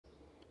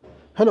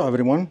Hello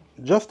everyone,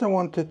 just I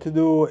wanted to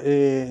do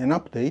an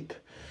update.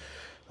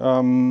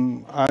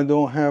 I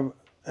don't have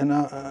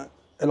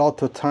a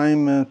lot of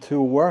time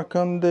to work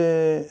on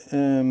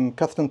the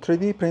custom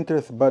 3D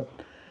printers, but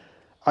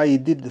I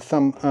did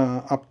some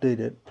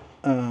updates,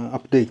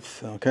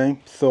 okay?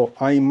 So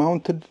I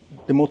mounted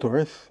the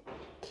motors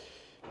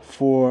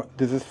for,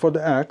 this is for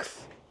the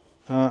X.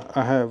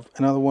 I have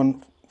another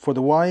one for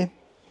the Y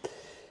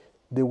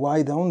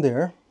down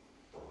there,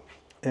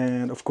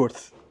 and of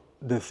course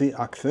the Z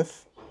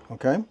axis,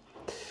 okay?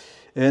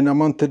 And I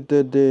mounted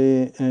the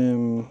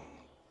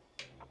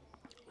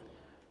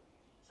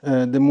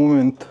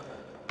movement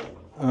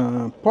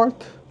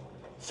part,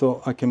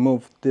 so I can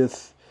move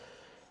this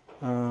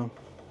the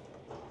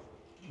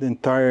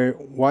entire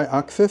Y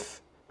axis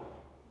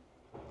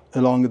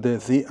along the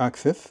Z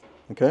axis.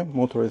 Okay,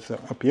 motor is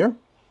up here,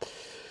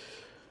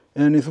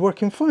 and it's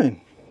working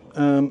fine.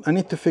 I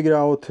need to figure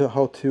out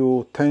how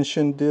to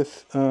tension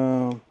this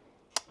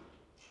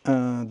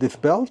this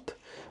belt.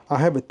 I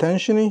have a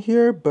tension in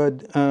here,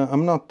 but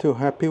I'm not too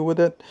happy with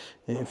it.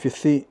 If you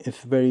see,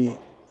 it's very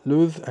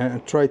loose. I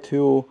try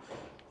to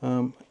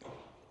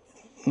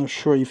not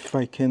sure if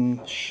I can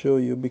show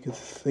you because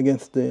it's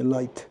against the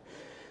light.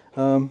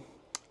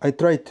 I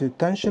try to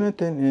tension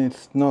it and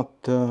it's not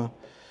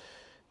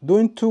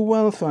doing too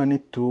well, so I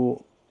need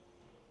to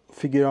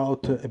figure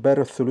out a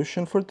better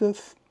solution for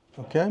this.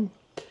 Okay,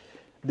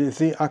 the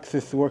Z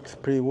axis works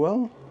pretty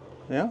well.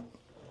 Yeah,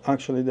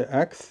 actually the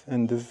X,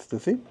 and this is the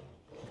Z,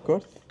 of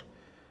course.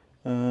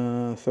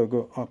 So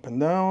go up and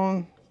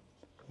down.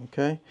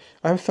 Okay,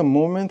 I have some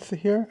movements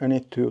here. I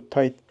need to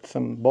tighten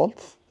some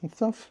bolts and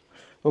stuff.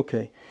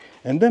 Okay,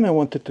 and then I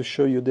wanted to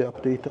show you the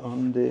update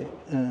on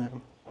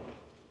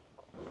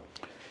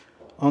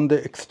the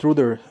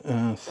extruder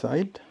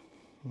side.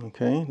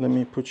 Okay, let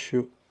me put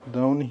you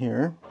down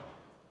here.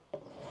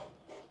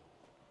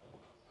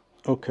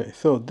 Okay,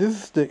 so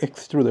this is the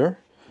extruder.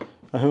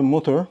 I have a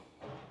motor.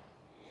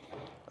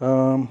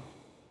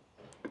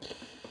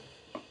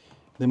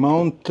 The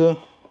mount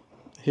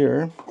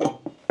here.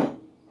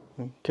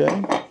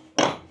 Okay,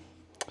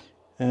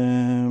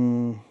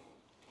 and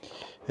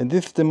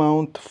this is the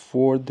mount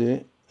for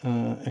the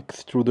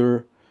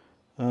extruder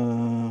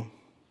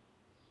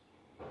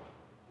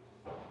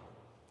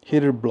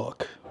heater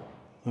block.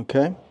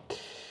 Okay,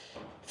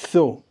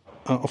 so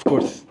of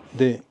course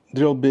the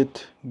drill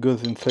bit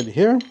goes inside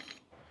here.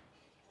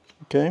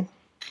 Okay,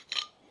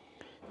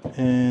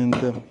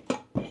 and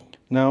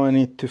now I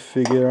need to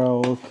figure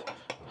out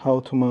how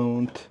to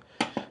mount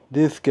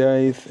this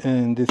guys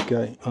and this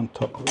guy on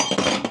top of it,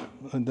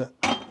 like that.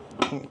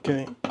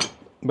 Okay,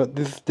 but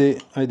this is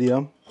the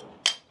idea,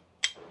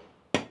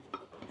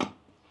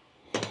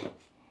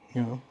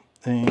 you know,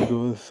 and it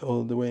goes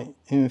all the way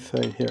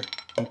inside here.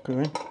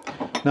 Okay,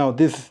 now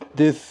this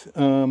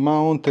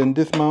mount and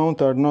this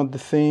mount are not the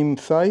same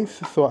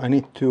size, so I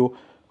need to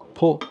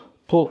pull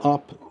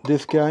up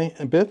this guy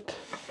a bit,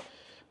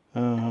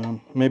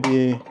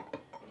 maybe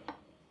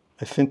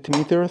a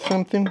centimeter or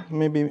something,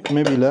 maybe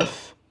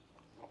less.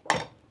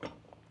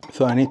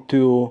 So I need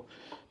to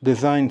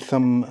design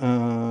some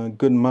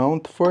good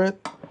mount for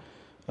it,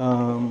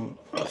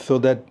 so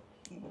that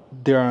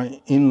they are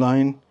in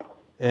line,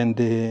 and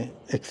the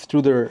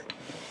extruder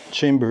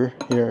chamber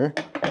here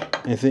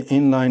is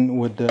in line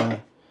with the,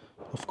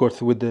 of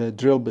course, with the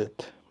drill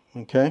bit.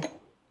 Okay,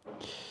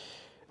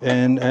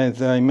 and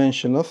as I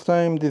mentioned last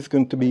time, this is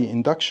going to be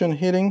induction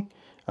heating.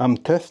 I'm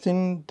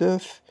testing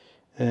this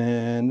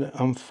and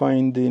I'm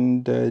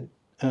finding that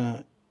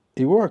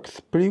it works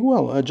pretty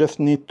well. I just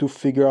need to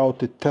figure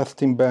out a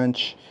testing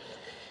bench,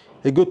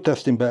 a good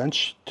testing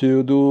bench,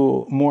 to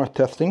do more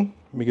testing,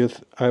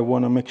 because I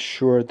want to make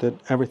sure that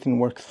everything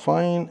works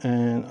fine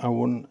and I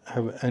won't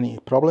have any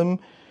problem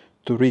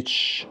to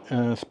reach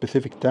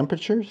specific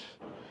temperatures.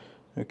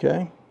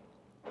 Okay,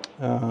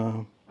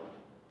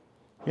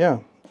 yeah,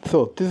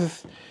 so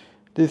this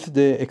is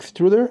the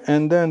extruder,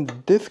 and then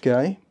this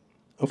guy,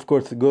 of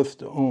course, it goes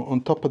on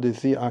top of the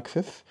Z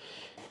axis,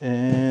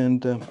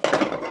 and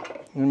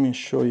let me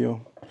show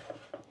you.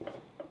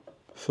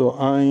 So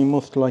I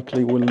most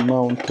likely will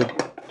mount it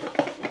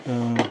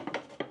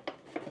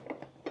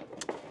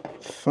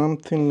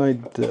something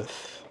like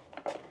this.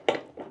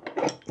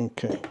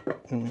 Okay,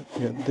 let me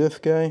get this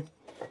guy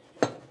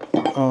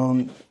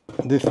on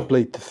this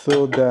plate,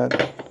 so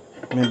that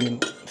maybe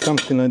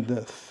something like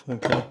this.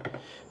 Okay,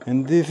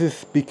 and this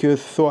is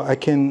because so I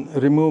can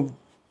remove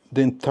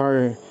the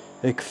entire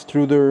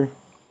extruder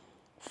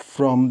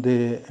from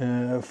the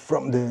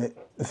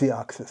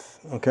Z-axis.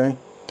 Okay,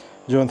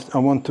 just I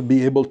want to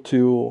be able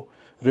to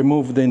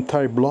remove the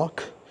entire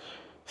block,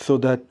 so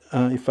that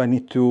if I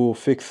need to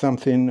fix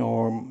something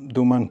or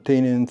do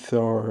maintenance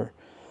or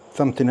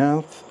something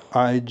else,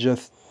 I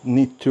just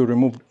need to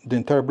remove the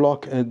entire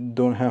block and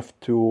don't have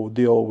to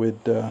deal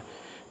with the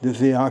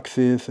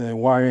Z-axis,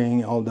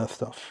 wiring, all that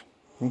stuff.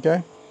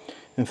 Okay,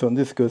 and so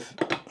this goes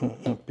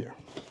up here.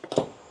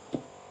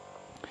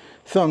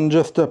 So I'm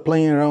just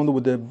playing around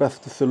with the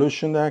best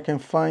solution that I can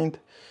find,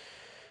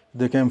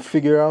 that I can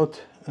figure out.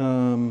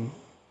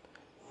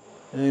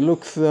 It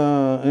looks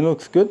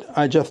good.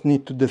 I just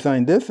need to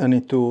design this. I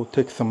need to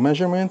take some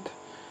measurement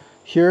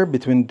here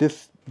between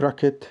this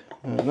bracket.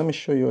 Let me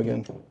show you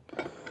again.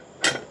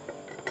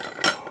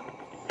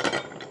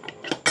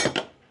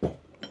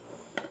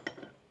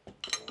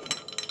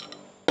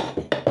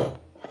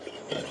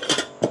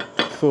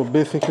 So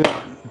basically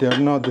they are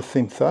not the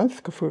same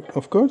size,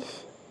 of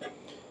course,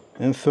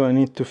 and so I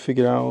need to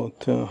figure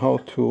out how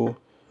to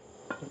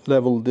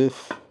level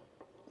this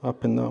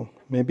up and down.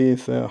 Maybe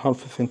it's a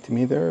half a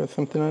centimeter or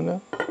something like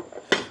that.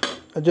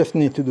 I just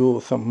need to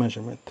do some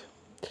measurement.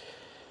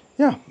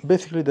 Yeah,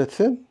 basically that's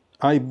it.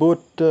 I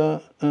bought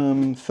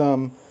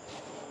some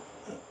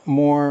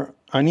more.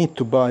 I need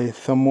to buy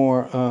some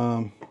more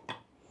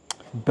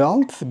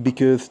belts,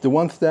 because the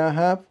ones that I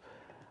have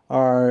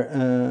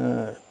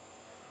are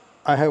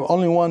I have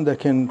only one that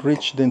can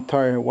reach the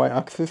entire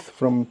y-axis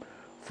from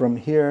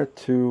here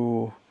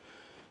to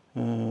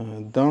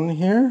down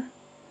here,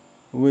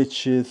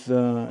 which is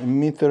a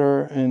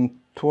meter and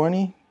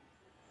 20,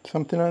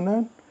 something like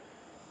that.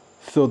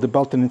 So the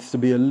belt needs to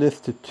be at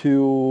least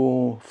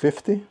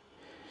 250,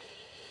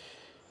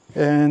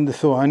 and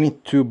so I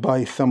need to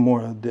buy some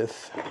more of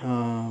this,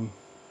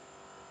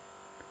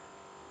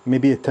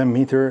 maybe a 10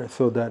 meter,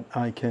 so that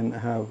I can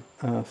have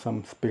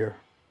some spare.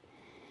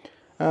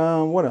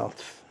 What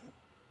else?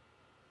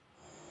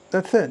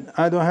 That's it.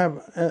 I don't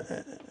have.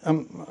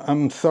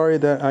 I'm sorry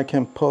that I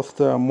can't post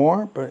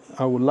more, but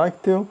I would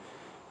like to.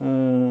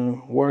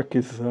 Work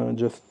is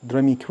just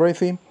driving me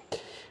crazy,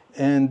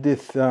 and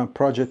this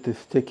project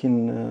is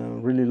taking a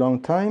really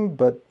long time.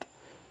 But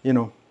you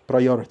know,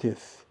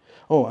 priorities.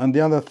 Oh, and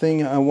the other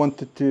thing I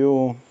wanted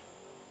to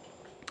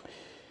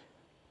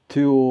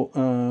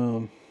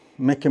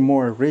make it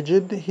more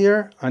rigid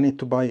here. I need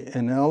to buy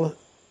an L.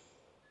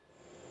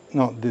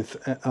 Not this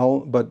L,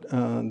 but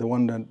the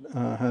one that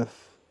has.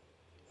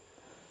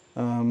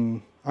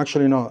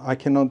 Actually, no, I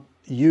cannot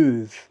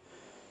use,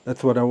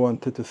 that's what I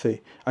wanted to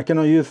say. I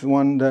cannot use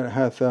one that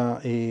has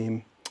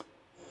a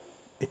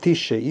T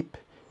shape,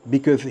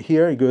 because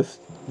here it goes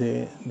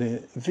the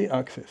Z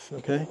axis,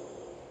 okay?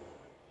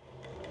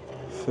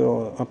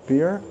 So up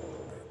here,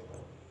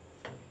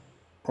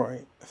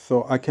 right,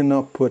 so I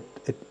cannot put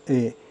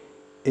a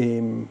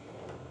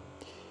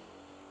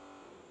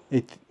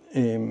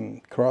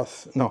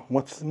cross, no,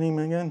 what's the name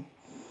again?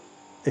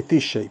 A T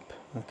shape,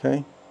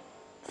 okay?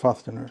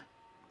 Fastener.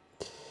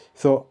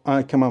 So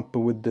I come up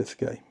with this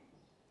guy.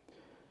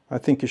 I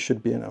think it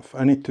should be enough.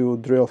 I need to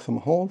drill some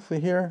holes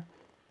here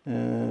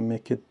and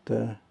make it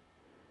so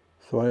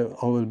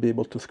I will be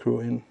able to screw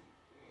in.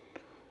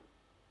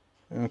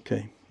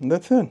 Okay,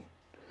 that's it.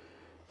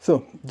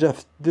 So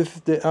just this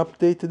is the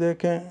update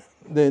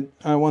that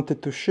I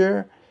wanted to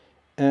share,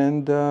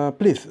 and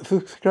please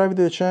subscribe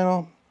to the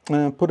channel,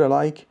 put a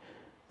like,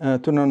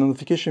 turn on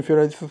notification if you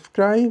already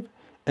subscribed.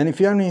 And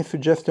if you have any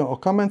suggestions or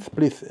comments,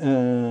 please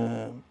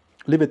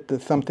leave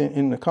it something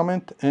in the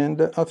comment,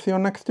 and I'll see you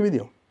on next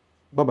video.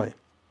 Bye-bye.